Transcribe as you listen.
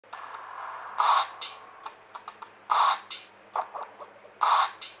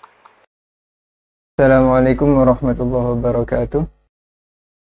Assalamualaikum warahmatullahi wabarakatuh.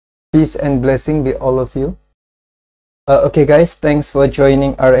 Peace and blessing be all of you. Okay guys, thanks for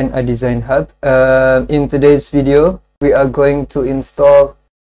joining RNA Design Hub. In today's video, we are going to install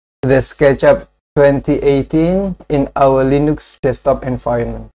the Sketchup 2018 in our Linux desktop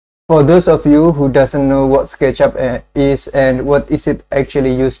environment. For those of you who doesn't know what Sketchup is and what is it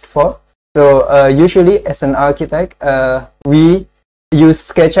actually used for, so usually as an architect, we use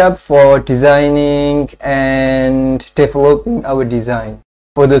SketchUp for designing and developing our design.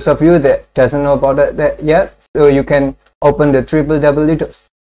 For those of you that doesn't know about that yet, so you can open the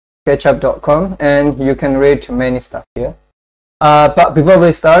www.sketchup.com and you can read many stuff here. But before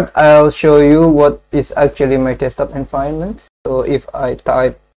we start, I'll show you what is actually my desktop environment. So if I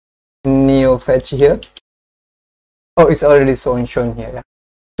type neofetch here, oh, it's already shown here. Yeah.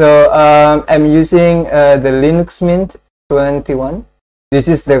 So I'm using the linuxmint 21. This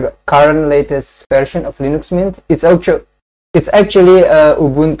is the current latest version of linuxmint. It's actually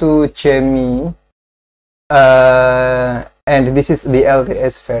Ubuntu Chemi, and this is the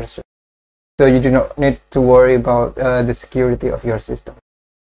LTS version. So you do not need to worry about the security of your system.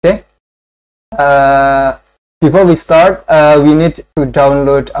 Okay. Before we start, we need to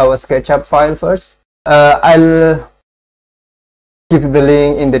download our SketchUp file first. I'll give the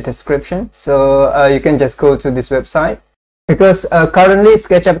link in the description, so you can just go to this website. Because currently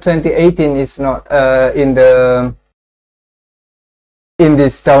SketchUp 2018 is not in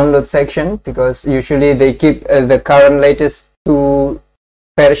this download section, because usually they keep the current latest 2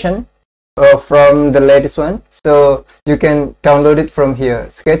 version from the latest one. So you can download it from here,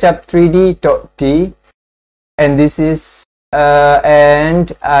 sketchup3d.d, and this is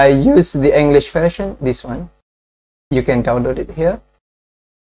and I use the English version, this one. You can download it here.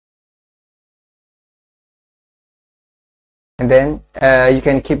 And then you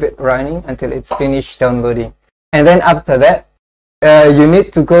can keep it running until it's finished downloading. And then after that, you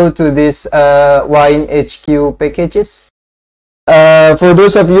need to go to this winecfg packages. For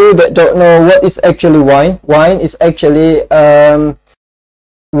those of you that don't know what is actually wine is actually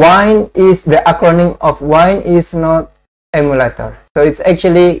wine is the acronym of wine is not emulator. So it's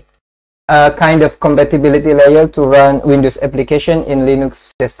actually a kind of compatibility layer to run Windows application in Linux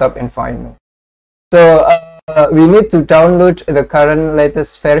desktop environment. So we need to download the current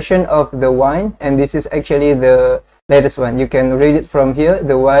latest version of the wine, and this is actually the latest one. You can read it from here,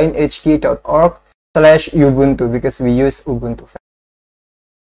 the winecfg.org/ubuntu, because we use Ubuntu.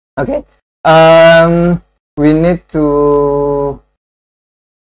 Okay. We need to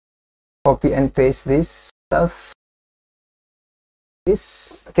copy and paste this stuff.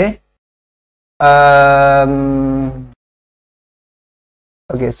 Okay.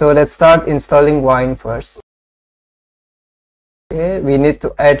 Okay, so let's start installing wine first. Okay, we need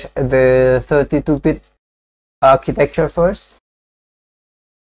to add the 32-bit architecture first.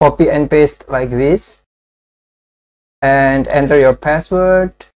 Copy and paste like this, and enter your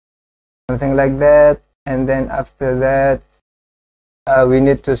password, something like that. And then after that, we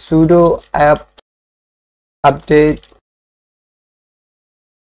need to sudo apt update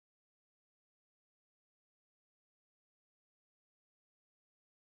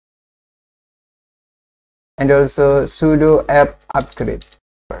and also sudo apt upgrade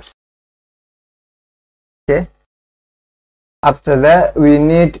first. Okay. After that, we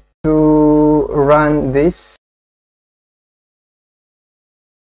need to run this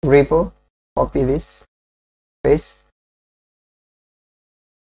repo. Copy this, paste,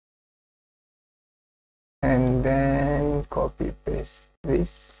 and then copy paste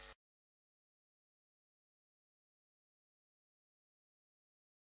this.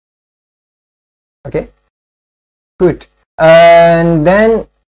 Okay. Good. And then,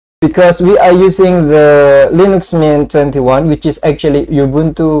 because we are using the linuxmint 21, which is actually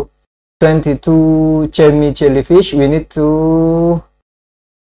Ubuntu 22 Chemi Jellyfish, we need to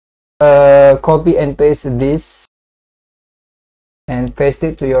copy and paste this and paste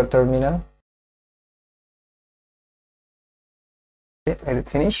it to your terminal. Okay, let it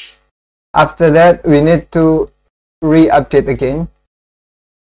finish. After that, we need to re-update again.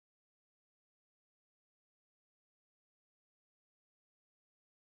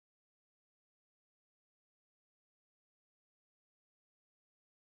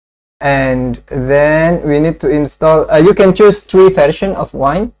 And then we need to install, you can choose 3 versions of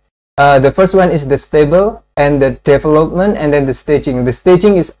wine. The first one is the stable, and the development, and then the staging. The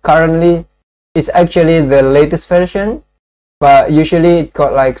staging is actually the latest version, but usually it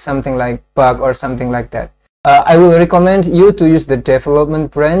got like something like bug or something like that. I will recommend you to use the development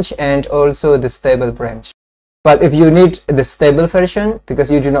branch and also the stable branch. But if you need the stable version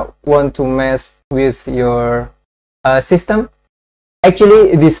because you do not want to mess with your system,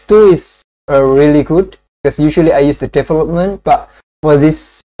 actually this tool is really good, because usually I use the development, but for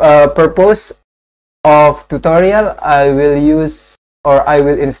this purpose of tutorial I will use, or I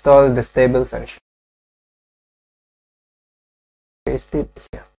will install the stable version. Paste it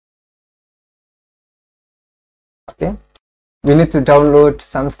here. Okay, we need to download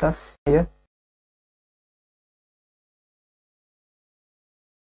some stuff here.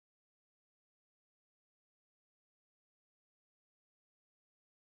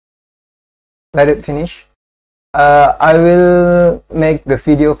 Let it finish. I will make the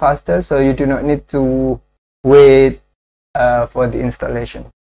video faster, so you do not need to wait for the installation.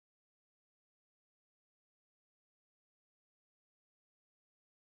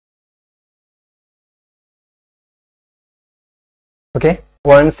 Okay,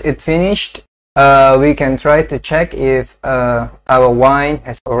 once it finished, we can try to check if our wine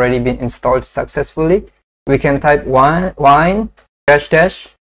has already been installed successfully. We can type wine --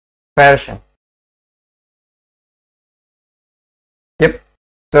 version. Yep,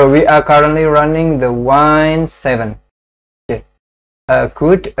 so we are currently running the wine 7. Okay,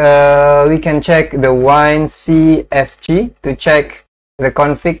 good. We can check the winecfg to check the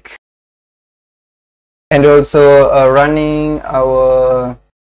config, and also running our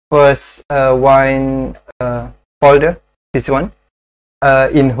first wine folder, this one,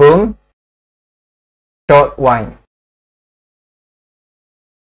 in home.wine.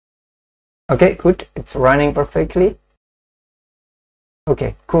 Okay, good, it's running perfectly.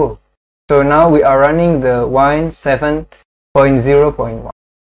 Okay, cool. So now we are running the wine 7.0.1,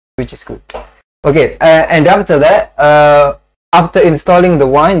 which is good. Okay, and after that, after installing the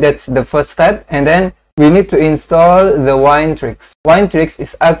wine, that's the first step, and then we need to install the winetricks. Winetricks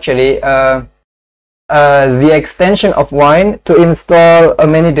is actually the extension of wine to install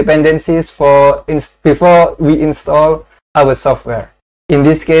many dependencies before we install our software. In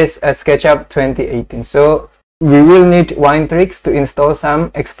this case, Sketchup 2018. So we will need winetricks to install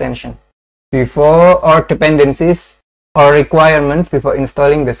some extension before, or dependencies or requirements before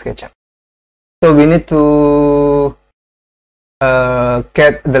installing the Sketchup. So we need to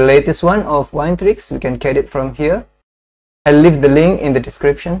get the latest one of winetricks. We can get it from here. I'll leave the link in the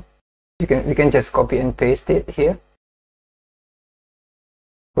description. We can just copy and paste it here.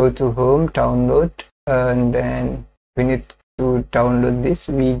 Go to home, download, and then we need to download this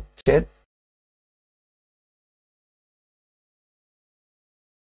widget.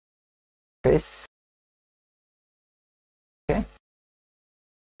 Paste. Okay,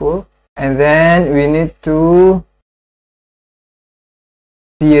 cool. And then we need to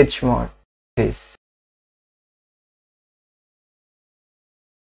chmod this,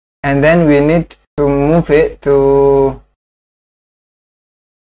 and then we need to move it to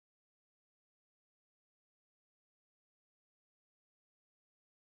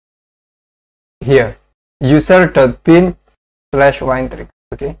here, user.bin/winetricks.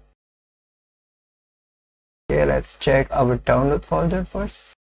 Okay. Okay, let's check our download folder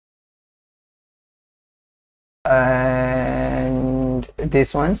first. And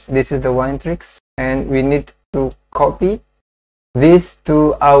this is the winetricks, and we need to copy this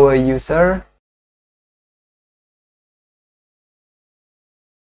to our user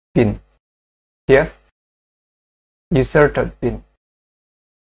bin here, user.bin.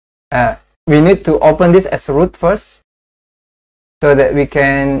 We need to open this as root first, so that we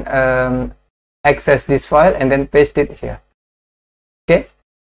can access this file and then paste it here. Okay,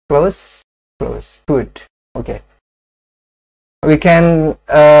 close, good. Okay, we can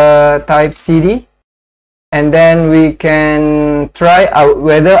type cd, and then we can try out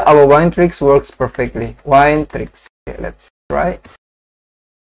whether our winetricks works perfectly. Winetricks. Okay, let's try.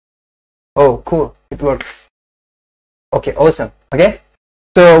 Oh, cool, it works. Okay, awesome. Okay,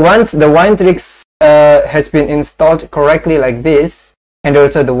 so once the winetricks has been installed correctly like this, and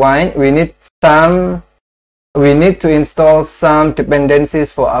also the wine, we need to install some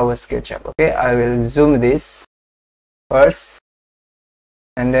dependencies for our Sketchup. Okay, I will zoom this first,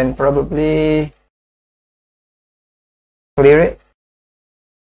 and then probably clear it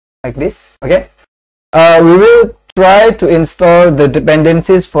like this. Okay, we will try to install the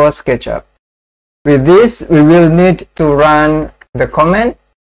dependencies for Sketchup. With this, we will need to run the command.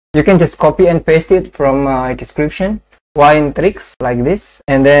 You can just copy and paste it from my description. Winetricks like this,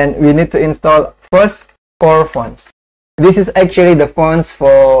 and then we need to install first corefonts. This is actually the fonts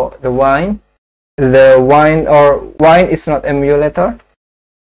for the wine. The wine is not emulator.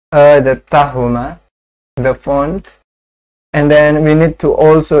 The tahoma, the font, and then we need to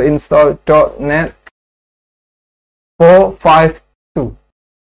also install .NET 452,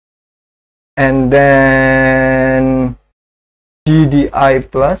 and then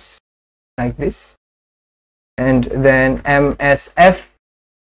gdiplus like this, and then msftedit,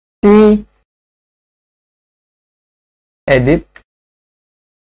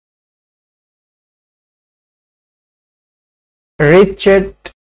 Richard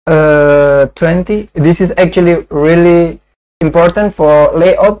 20. This is actually really important for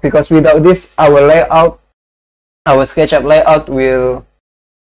layout, because without this our SketchUp layout will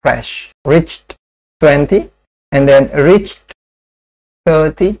crash. Reached 20, and then reached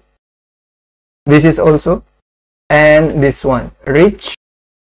 30. This is also, and this one reach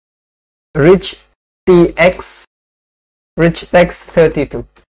tx, reach text 32.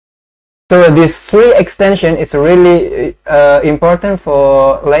 So this 3 extension is really important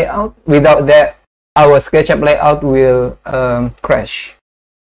for layout. Without that, our SketchUp layout will crash.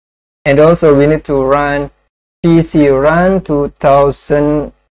 And also we need to run PC run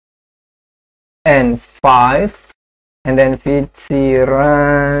 2005, and then PC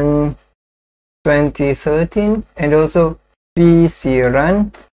run 2013, and also PC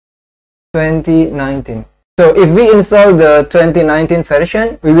run 2019. So if we install the 2019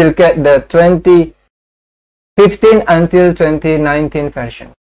 version, we will get the 2015 until 2019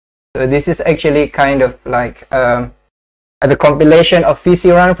 version. So this is actually kind of like the compilation of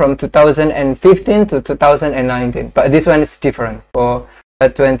VC run from 2015 to 2019. But this one is different for a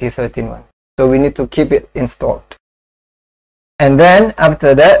 2013 one. So we need to keep it installed. And then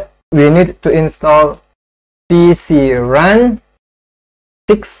after that, we need to install PC run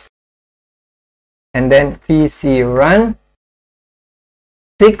 6. And then PC run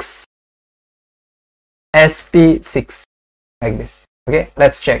 6 SP6 like this. Okay,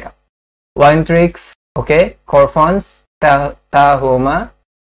 let's check out winetricks. Okay, corefonts, tahoma,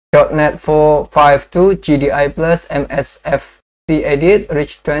 .NET 4.5.2, gdiplus, msftedit,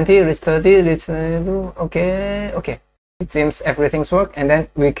 reach 20, reach 30, reach 22. Okay, it seems everything's work, and then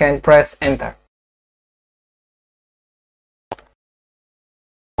we can press enter.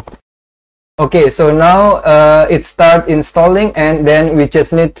 Okay, so now it start installing, and then we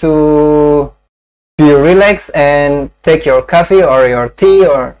just need to be relaxed and take your coffee or your tea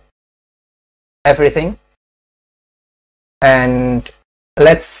or everything, and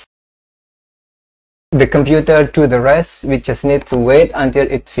let's the computer do the rest. We just need to wait until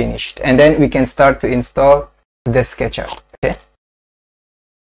it finished, and then we can start to install the SketchUp. Okay.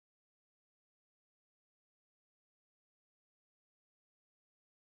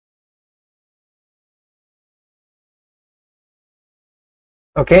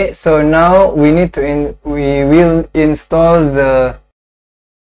 Okay, so now we need to we will install the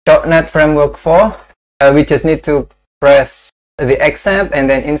 .NET Framework 4. We just need to press the accept and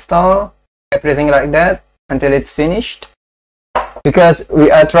then install everything like that until it's finished, because we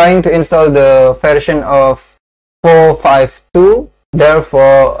are trying to install the version of 4.5.2.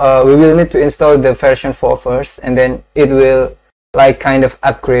 Therefore we will need to install the version 4 first, and then it will like kind of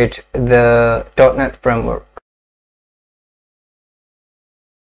upgrade the .NET Framework.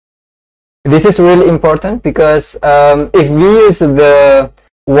 This is really important, because if we use the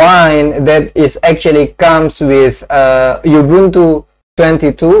wine that is actually comes with Ubuntu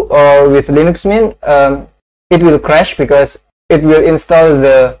 22 or with linuxmint, it will crash because it will install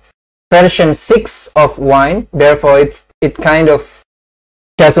the version 6 of wine. Therefore it kind of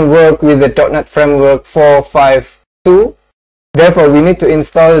doesn't work with the .NET Framework 4.5.2. Therefore we need to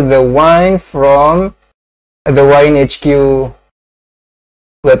install the wine from the winecfg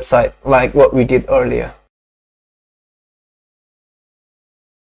website, like what we did earlier.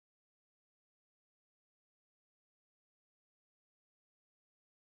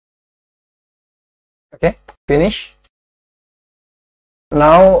 Okay, finish.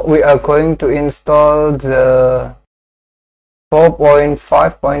 Now we are going to install the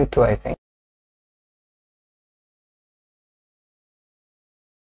 4.5.2, I think.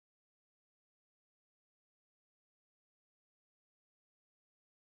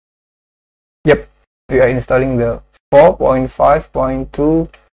 Yep, we are installing the 4.5.2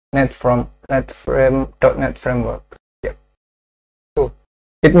 .NET Framework. Yep. Cool.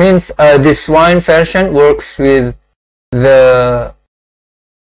 It means this wine version works with the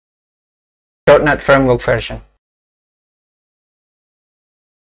 .NET Framework version.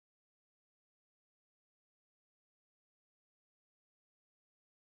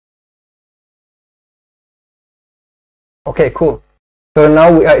 Okay, cool. So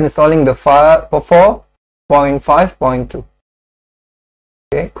now we are installing the 4.5.2.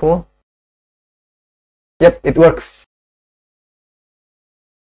 Okay, cool. Yep, it works.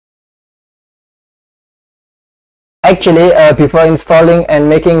 Actually, before installing and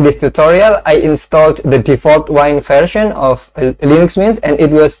making this tutorial, I installed the default Wine version of linuxmint, and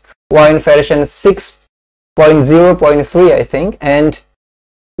it was Wine version 6.0.3, I think. And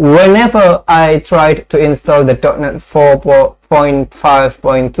whenever I tried to install the .NET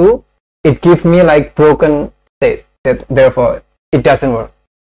 4.5.2, it gives me like broken state. Therefore, it doesn't work.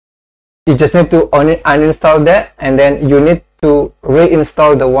 You just need to uninstall that, and then you need to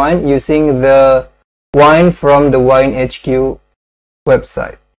reinstall the Wine using the Wine from the winecfg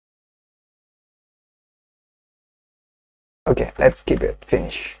website. Okay, let's keep it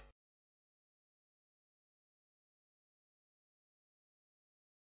finish.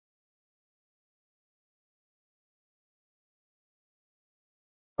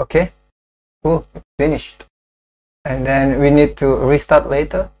 Okay, cool, finished. And then we need to restart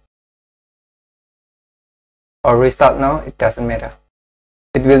later, or restart now, it doesn't matter.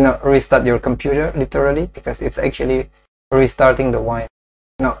 It will not restart your computer literally, because it's actually restarting the Wine,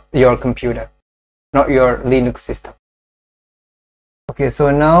 not your computer, not your Linux system. Okay,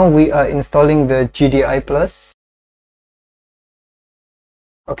 so now we are installing the gdiplus.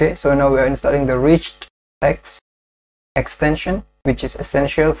 Okay, so now we are installing the rich text extension, which is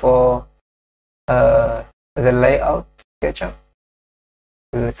essential for the layout SketchUp,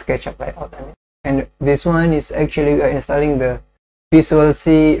 the SketchUp layout. And this one is actually we are installing the Visual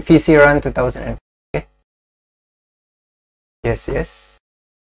C VC Run 2000. Okay. Yes.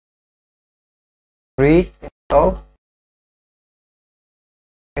 Reinstall.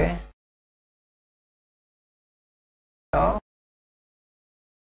 Okay. Oh.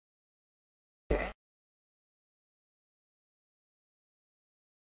 Okay.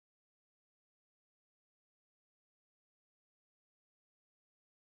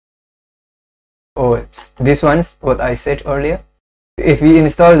 Oh, it's this one's what I said earlier. If we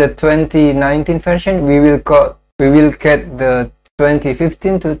install the 2019 version, we will get the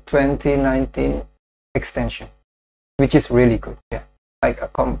 2015 to 2019 extension, which is really good. Yeah, like a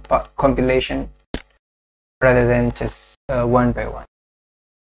compilation rather than just one by one.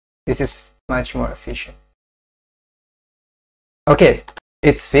 This is much more efficient. Okay,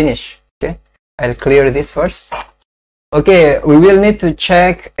 it's finished. Okay, I'll clear this first. Okay, we will need to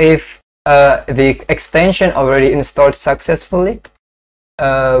check if the extension already installed successfully.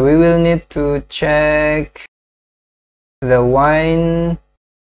 We will need to check the Wine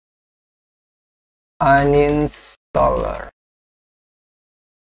uninstaller.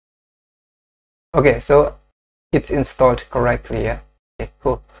 Okay, so it's installed correctly. Yeah. Okay,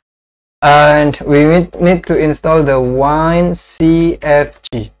 cool. And we need to install the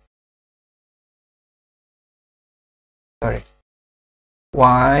winecfg. Sorry,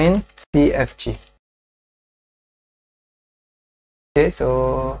 winecfg. Okay,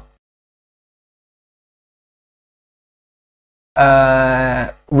 so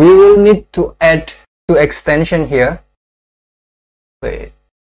we will need to add two extension here. Wait.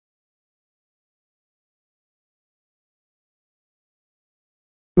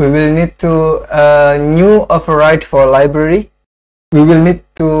 We will need to new override for library. We will need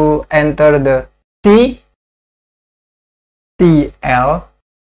to enter the CTL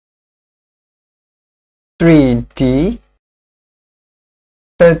 3D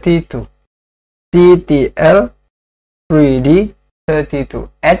 32 CTL 3D 32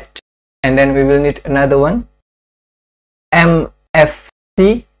 add, and then we will need another one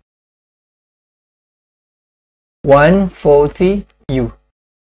MFC 140U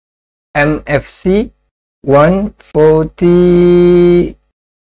MFC 140U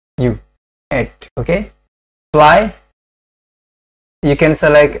add. Okay, apply. You can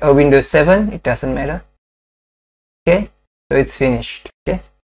select a Windows 7, it doesn't matter. Okay, so it's finished. Okay,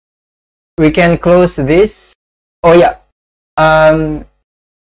 we can close this. Oh yeah, I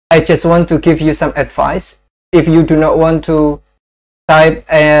just want to give you some advice. If you do not want to type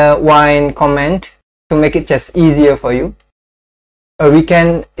a wine command to make it just easier for you, we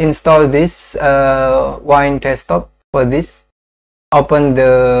can install this Wine desktop. For this, open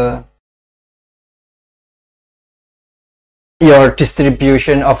your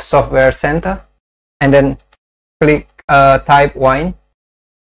distribution of software center, and then click type Wine.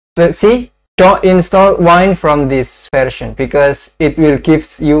 So see, don't install Wine from this version because it will give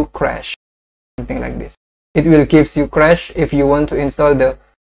you crash, something like this. It will give you crash if you want to install the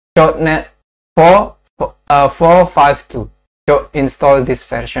 .NET 4.5.2. Don't install this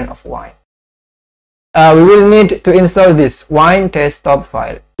version of Wine. We will need to install this Wine desktop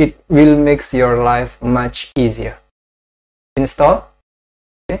file. It will make your life much easier. Install.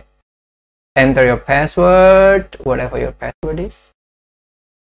 Okay. Enter your password, whatever your password is.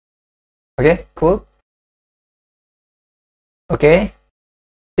 Okay, cool. Okay,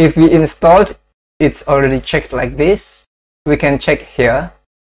 if we installed, it's already checked like this. We can check here,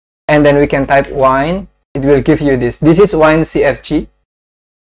 and then we can type wine. It will give you this. This is winecfg,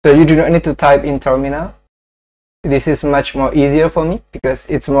 so you do not need to type in terminal. This is much more easier for me because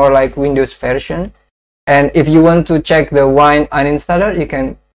it's more like Windows version. And if you want to check the wine uninstaller, you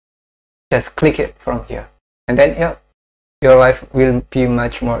can just click it from here, and then yeah, your life will be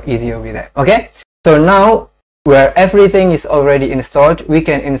much more easier with that. Okay, so now where everything is already installed, we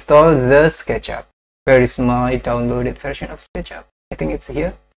can install the Sketchup. Where is my downloaded version of Sketchup? I think it's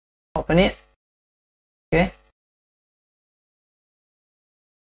here. Open it. Okay.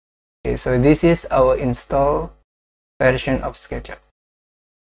 Okay, so this is our install version of Sketchup.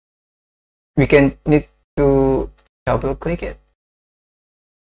 We can need to double click it.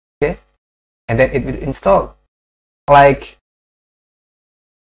 Okay, and then it will install. Like,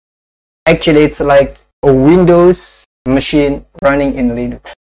 actually it's like a Windows machine running in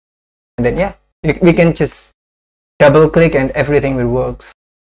Linux. And then yeah, we can just double click and everything will work,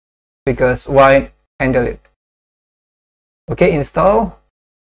 because why handle it. Okay, install.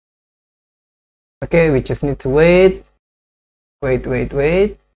 Okay, we just need to wait.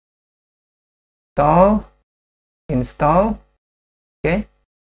 Install. Okay,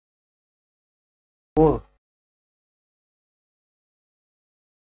 cool.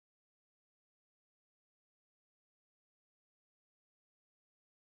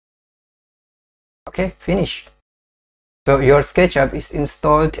 Okay, finish. So your Sketchup is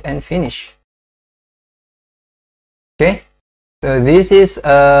installed and finished. Okay, so this is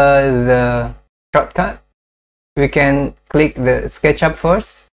the shortcut. We can click the Sketchup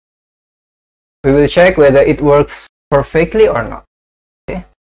first. We will check whether it works perfectly or not. Okay,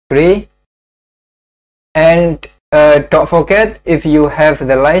 3. And don't forget, if you have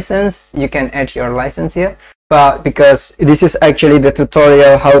the license, you can add your license here. But because this is actually the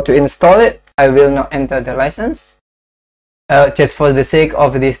tutorial how to install it, I will not enter the license. Just for the sake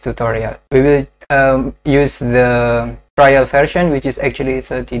of this tutorial, we will use the trial version, which is actually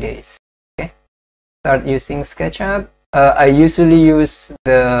 30 days. Okay, start using Sketchup. I usually use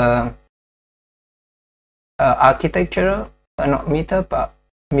the architectural, not meter, but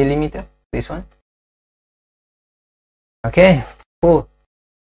millimeter, this one. Okay, cool.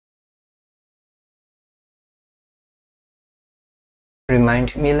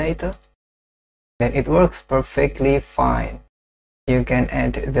 Remind me later. Then it works perfectly fine. You can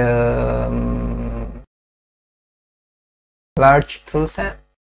add the large toolset.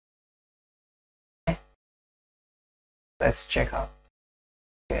 Okay. Let's check out.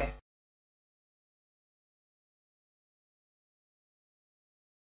 Okay.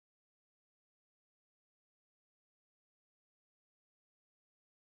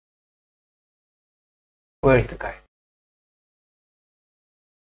 Where is the guy?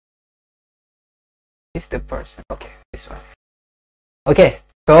 Is the person? Okay, this one. Okay,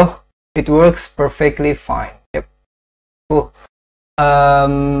 so it works perfectly fine. Yep. Cool.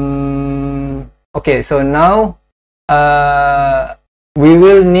 Okay, so now we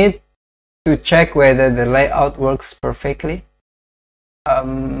will need to check whether the layout works perfectly. I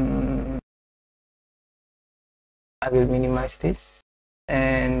will minimize this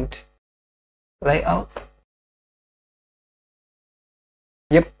and layout.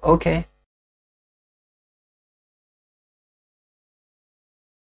 Yep, okay.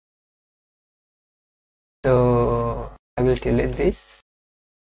 So I will delete this.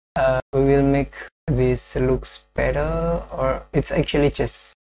 We will make this looks better, or it's actually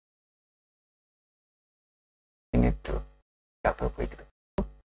just we need to double click.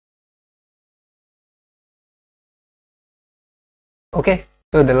 Okay,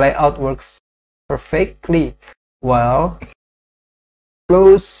 so the layout works perfectly well.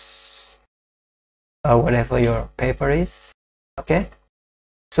 Close whatever your paper is. Okay,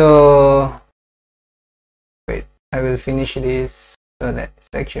 so wait, I will finish this so that it's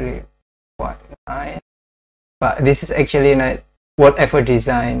actually 1:9. But this is actually not whatever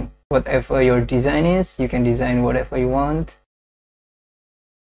design, whatever your design is, you can design whatever you want.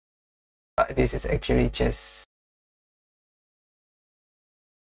 But this is actually just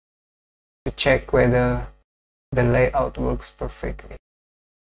to check whether the layout works perfectly.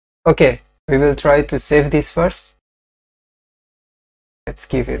 Okay, we will try to save this first. Let's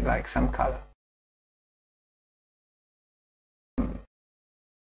give it like some color.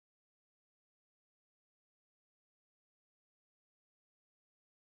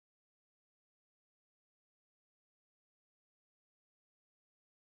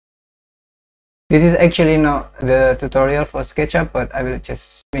 This is actually not the tutorial for SketchUp, but I will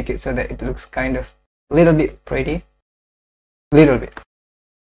just make it so that it looks kind of a little bit pretty. little bit.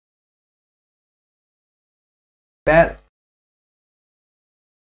 That,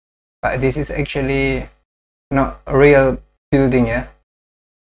 but this is actually not a real building, yeah.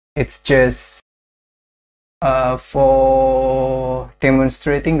 It's just for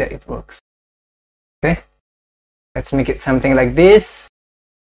demonstrating that it works. Okay, let's make it something like this.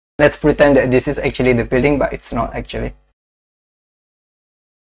 Let's pretend that this is actually the building, but it's not actually.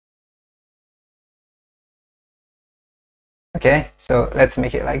 Okay, so let's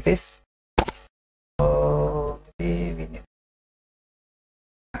make it like this. Oh, maybe we need.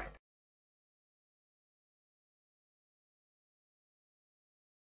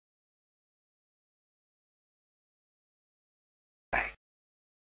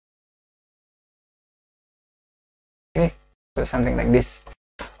 Okay, so something like this.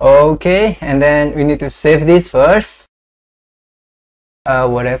 Okay, and then we need to save this first.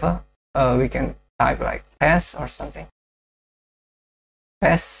 Whatever. We can type like test or something.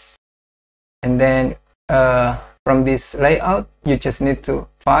 Test, and then from this layout, you just need to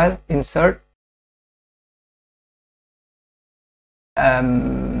file, insert,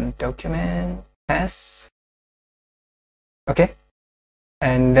 document, test. Okay,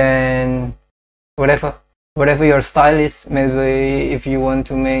 and then whatever your style is. Maybe if you want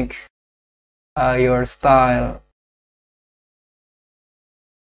to make your styles,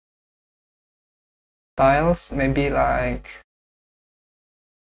 maybe like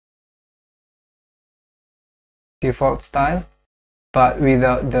default style, but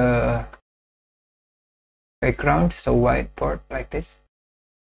without the background, so whiteboard like this.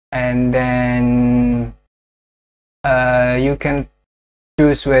 And then you can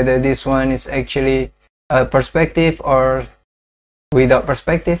choose whether this one is actually a perspective or without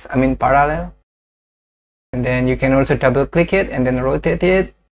perspective, I mean parallel. And then you can also double click it and then rotate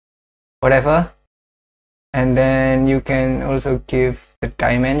it, whatever. And then you can also give the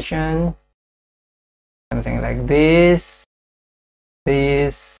dimension, something like this,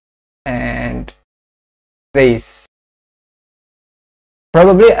 and this.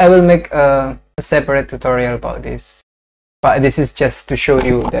 Probably I will make a separate tutorial about this, but this is just to show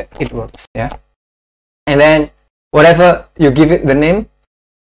you that it works, yeah. And then whatever you give it the name,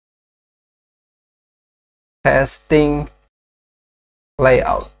 testing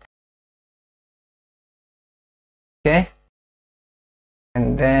layout. Okay,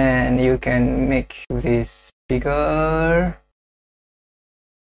 and then you can make this bigger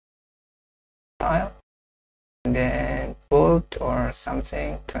style, and then bold or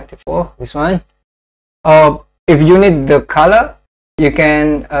something, 24, this one. If you need the color, you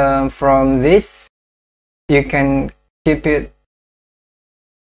can from this you can keep it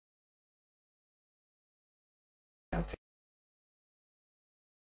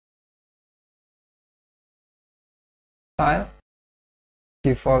style,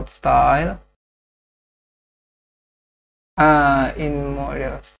 default style, in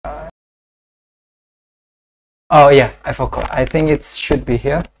model style. Oh yeah, I forgot. I think it should be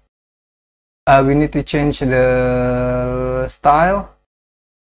here. We need to change the style.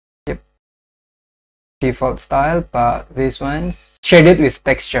 Yep, default style, but this one's shaded with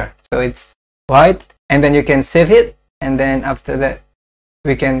texture, so it's white. And then you can save it, and then after that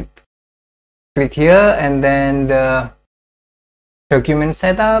we can click here, and then the document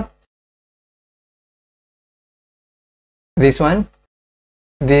setup, this one,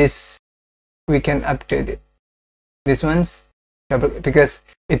 this we can update it. This one's because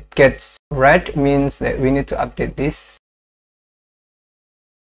it gets red, means that we need to update this.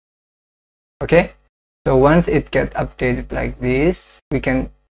 Okay, so once it gets updated like this, we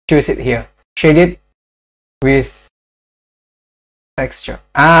can choose it here, shade it with texture.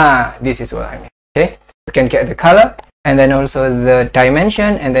 This is what I mean. Okay, we can get the color, and then also the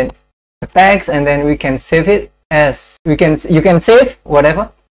dimension, and then the text, and then we can save it as you can save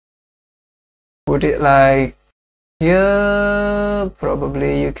whatever, put it like here.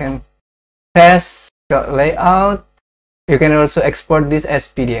 Probably you can test.layout. You can also export this as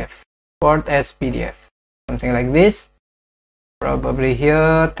PDF, export as PDF, something like this. Probably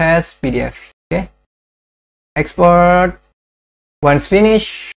here, test PDF. Okay, export. Once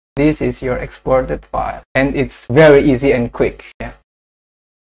finished, this is your exported file, and it's very easy and quick. Yeah.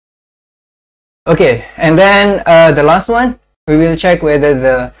 Okay, and then the last one, we will check whether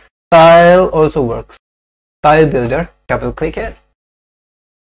the style also works. Style builder, double click it.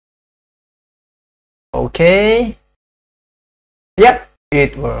 Okay, yep,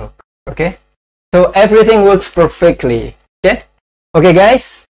 it works. Okay, so everything works perfectly. Okay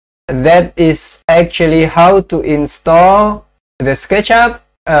guys, that is actually how to install the SketchUp,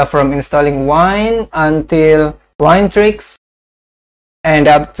 from installing Wine until winetricks, and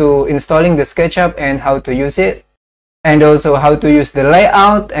up to installing the Sketchup and how to use it, and also how to use the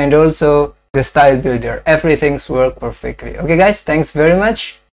layout and also the style builder. Everything's work perfectly. Okay guys, thanks very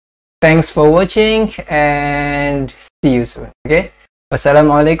much. Thanks for watching and see you soon. Okay,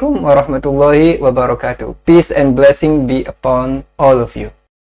 wassalamualaikum warahmatullahi wabarakatuh. Peace and blessing be upon all of you.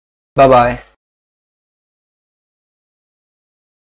 Bye bye.